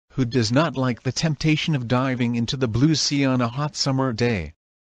Who does not like the temptation of diving into the blue sea on a hot summer day?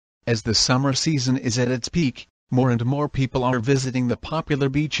 As the summer season is at its peak, more and more people are visiting the popular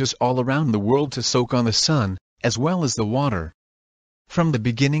beaches all around the world to soak on the sun, as well as the water. From the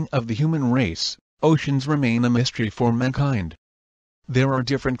beginning of the human race, oceans remain a mystery for mankind. There are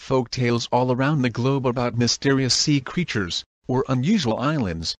different folk tales all around the globe about mysterious sea creatures, or unusual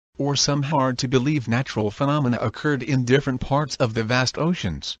islands, or some hard-to-believe natural phenomena occurred in different parts of the vast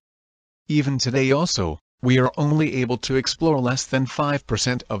oceans. Even today also, we are only able to explore less than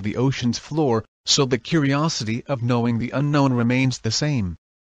 5% of the ocean's floor, so the curiosity of knowing the unknown remains the same.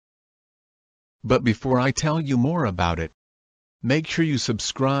 But before I tell you more about it, make sure you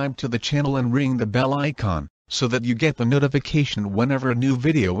subscribe to the channel and ring the bell icon, so that you get the notification whenever a new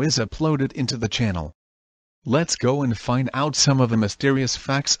video is uploaded into the channel. Let's go and find out some of the mysterious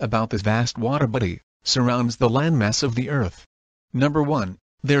facts about this vast water body, surrounds the landmass of the Earth. Number 1.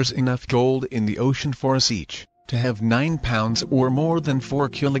 There's enough gold in the ocean for us each to have 9 pounds or more than 4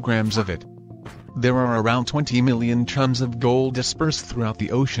 kilograms of it. There are around 20 million tons of gold dispersed throughout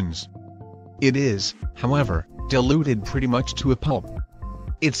the oceans. It is, however, diluted pretty much to a pulp.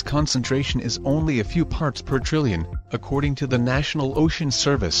 Its concentration is only a few parts per trillion, according to the National Ocean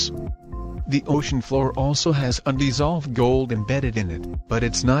Service. The ocean floor also has undissolved gold embedded in it, but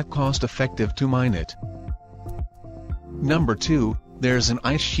it's not cost-effective to mine it. Number 2. There's an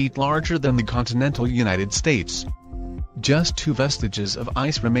ice sheet larger than the continental United States. Just 2 vestiges of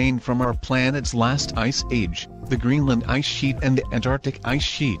ice remain from our planet's last ice age, the Greenland ice sheet and the Antarctic ice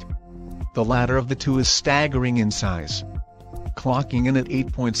sheet. The latter of the two is staggering in size, clocking in at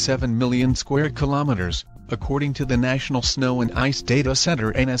 8.7 million square kilometers. According to the National Snow and Ice Data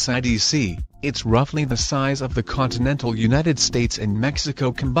Center (NSIDC), it's roughly the size of the continental United States and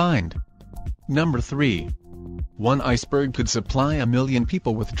Mexico combined. Number 3. One iceberg could supply 1 million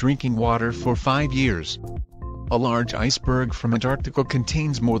people with drinking water for 5 years. A large iceberg from Antarctica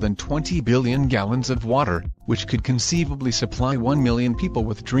contains more than 20 billion gallons of water, which could conceivably supply 1 million people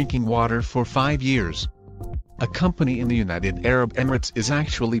with drinking water for 5 years. A company in the United Arab Emirates is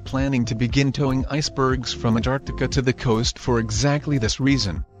actually planning to begin towing icebergs from Antarctica to the coast for exactly this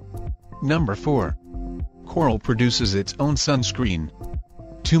reason. Number 4. Coral produces its own sunscreen.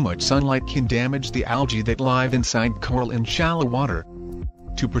 Too much sunlight can damage the algae that live inside coral in shallow water.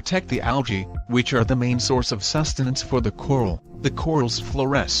 To protect the algae, which are the main source of sustenance for the corals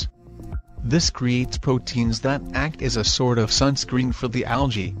fluoresce. This creates proteins that act as a sort of sunscreen for the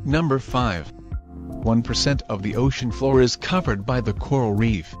algae. Number 5. 1% of the ocean floor is covered by the coral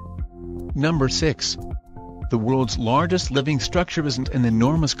reef. Number 6. The world's largest living structure isn't an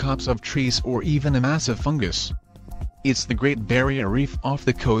enormous copse of trees or even a massive fungus. It's the Great Barrier Reef off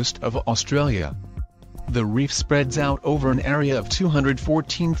the coast of Australia. The reef spreads out over an area of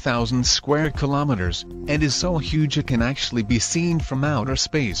 214,000 square kilometers, and is so huge it can actually be seen from outer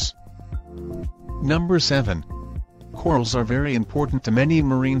space. Number 7. Corals are very important to many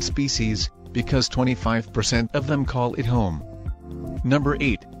marine species, because 25% of them call it home. Number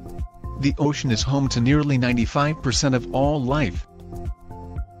 8. The ocean is home to nearly 95% of all life.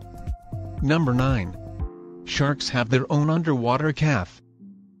 Number 9. Sharks have their own underwater cafe.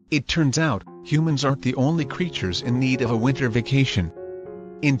 It turns out, humans aren't the only creatures in need of a winter vacation.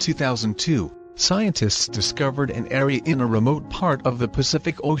 In 2002, scientists discovered an area in a remote part of the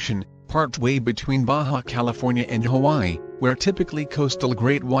Pacific Ocean, partway between Baja California and Hawaii, where typically coastal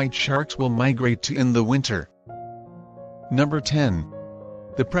great white sharks will migrate to in the winter. Number 10.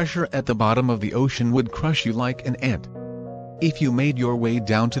 The pressure at the bottom of the ocean would crush you like an ant. If you made your way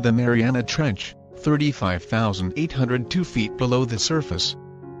down to the Mariana Trench, 35,802 feet below the surface,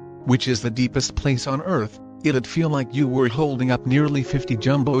 which is the deepest place on Earth, it'd feel like you were holding up nearly 50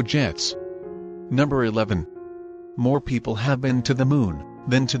 jumbo jets. Number 11. More people have been to the moon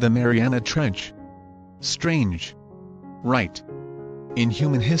than to the Mariana Trench. Strange, right? In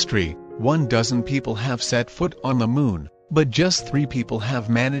human history, 12 people have set foot on the moon, but just 3 people have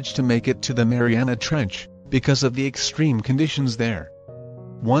managed to make it to the Mariana Trench, because of the extreme conditions there.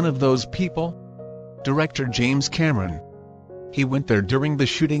 One of those people? Director James Cameron. He went there during the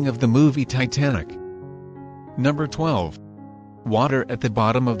shooting of the movie Titanic. Number 12. Water at the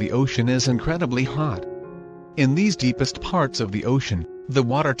bottom of the ocean is incredibly hot. In these deepest parts of the ocean, the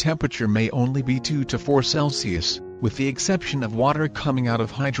water temperature may only be 2 to 4 Celsius, with the exception of water coming out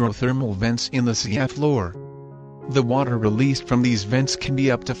of hydrothermal vents in the sea floor. The water released from these vents can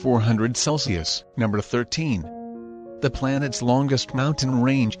be up to 400 Celsius. Number 13. The planet's longest mountain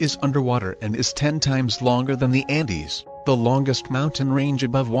range is underwater and is 10 times longer than the Andes, the longest mountain range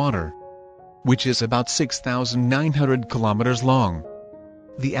above water, which is about 6,900 kilometers long.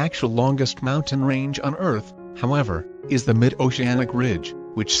 The actual longest mountain range on Earth, however, is the Mid-Oceanic Ridge,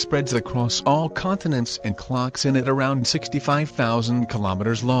 which spreads across all continents and clocks in at around 65,000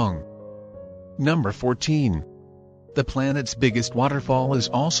 kilometers long. Number 14. The planet's biggest waterfall is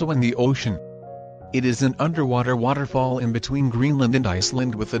also in the ocean. It is an underwater waterfall in between Greenland and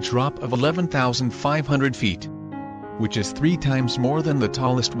Iceland with a drop of 11,500 feet, which is 3 times more than the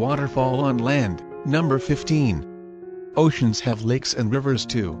tallest waterfall on land. Number 15. Oceans have lakes and rivers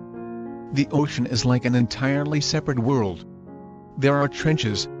too. The ocean is like an entirely separate world. There are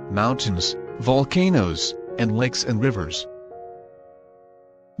trenches, mountains, volcanoes, and lakes and rivers.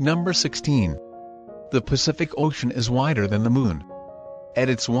 Number 16. The Pacific Ocean is wider than the Moon. At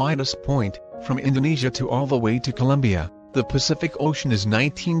its widest point, from Indonesia to all the way to Colombia, the Pacific Ocean is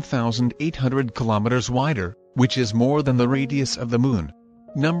 19,800 kilometers wider, which is more than the radius of the Moon.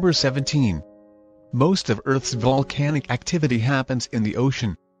 Number 17. Most of Earth's volcanic activity happens in the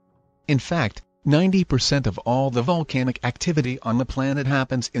ocean. In fact, 90% of all the volcanic activity on the planet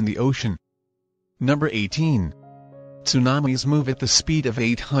happens in the ocean. Number 18. Tsunamis move at the speed of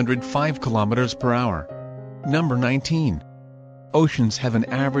 805 kilometers per hour. Number 19. Oceans have an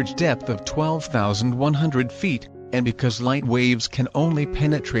average depth of 12,100 feet, and because light waves can only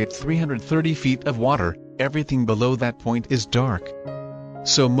penetrate 330 feet of water, everything below that point is dark.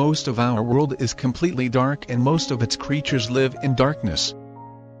 So most of our world is completely dark and most of its creatures live in darkness.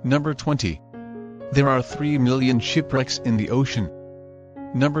 Number 20. There are 3 million shipwrecks in the ocean.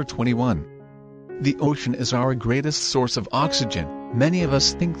 Number 21. The ocean is our greatest source of oxygen. Many of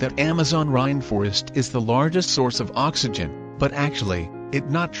us think that Amazon rainforest is the largest source of oxygen, but actually,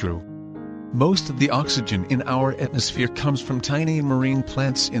 it's not true. Most of the oxygen in our atmosphere comes from tiny marine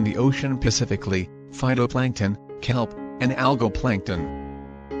plants in the ocean, specifically phytoplankton, kelp, and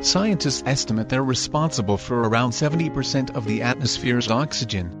algoplankton. Scientists estimate they're responsible for around 70% of the atmosphere's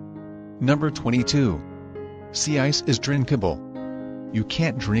oxygen. Number 22. Sea ice is drinkable. You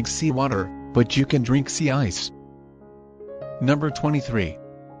can't drink seawater, but you can drink sea ice. Number 23.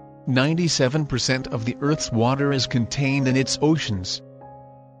 97% of the Earth's water is contained in its oceans.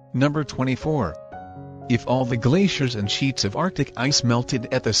 Number 24. If all the glaciers and sheets of Arctic ice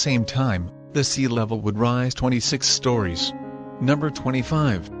melted at the same time, the sea level would rise 26 stories. Number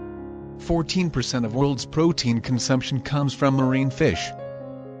 25. 14% of world's protein consumption comes from marine fish.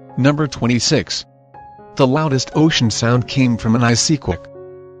 Number 26. The loudest ocean sound came from an ICE-QUAKE.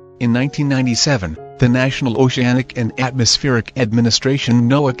 In 1997, the National Oceanic and Atmospheric Administration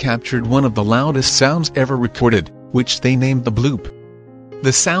NOAA captured one of the loudest sounds ever recorded, which they named the bloop.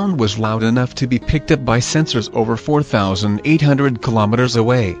 The sound was loud enough to be picked up by sensors over 4,800 kilometers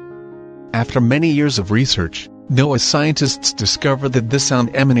away. After many years of research, NOAA scientists discovered that this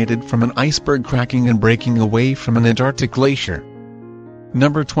sound emanated from an iceberg cracking and breaking away from an Antarctic glacier.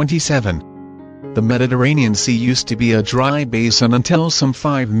 Number 27. The Mediterranean Sea used to be a dry basin until some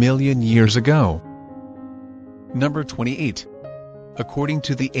 5 million years ago. Number 28. According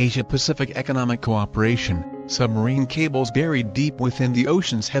to the Asia-Pacific Economic Cooperation, submarine cables buried deep within the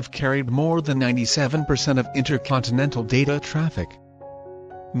oceans have carried more than 97% of intercontinental data traffic.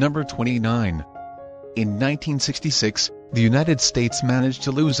 Number 29. In 1966, the United States managed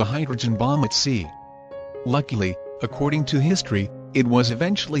to lose a hydrogen bomb at sea. Luckily, according to history, it was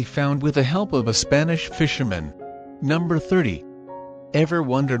eventually found with the help of a Spanish fisherman. Number 30. Ever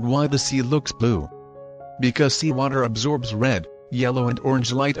wondered why the sea looks blue? Because seawater absorbs red, yellow and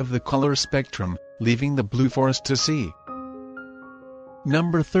orange light of the color spectrum, leaving the blue for us to see.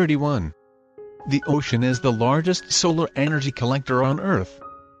 Number 31. The ocean is the largest solar energy collector on Earth.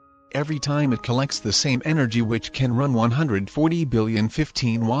 Every time it collects the same energy, which can run 140 billion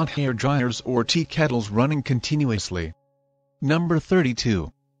 15-watt hair dryers or tea kettles running continuously. Number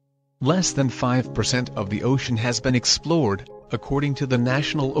 32. Less than 5% of the ocean has been explored, according to the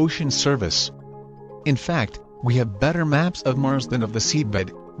National Ocean Service. In fact, we have better maps of Mars than of the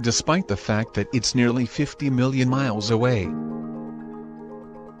seabed, despite the fact that it's nearly 50 million miles away.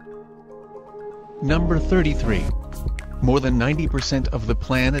 Number 33. More than 90% of the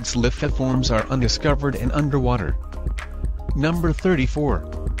planet's life forms are undiscovered and underwater. Number 34.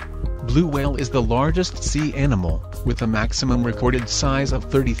 Blue whale is the largest sea animal, with a maximum recorded size of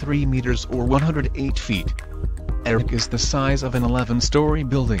 33 meters or 108 feet. Eric is the size of an 11-story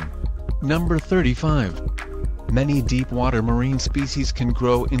building. Number 35. Many deep-water marine species can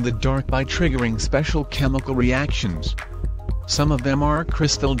grow in the dark by triggering special chemical reactions. Some of them are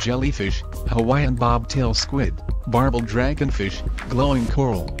crystal jellyfish, Hawaiian bobtail squid, barbel dragonfish, glowing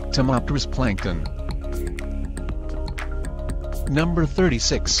coral, Tomopteris plankton. Number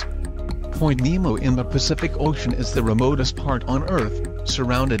 36. Point Nemo in the Pacific Ocean is the remotest part on Earth,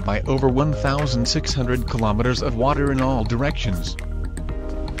 surrounded by over 1,600 kilometers of water in all directions.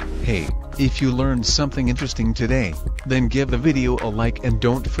 Hey, if you learned something interesting today, then give the video a like and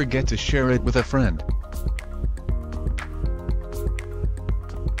don't forget to share it with a friend.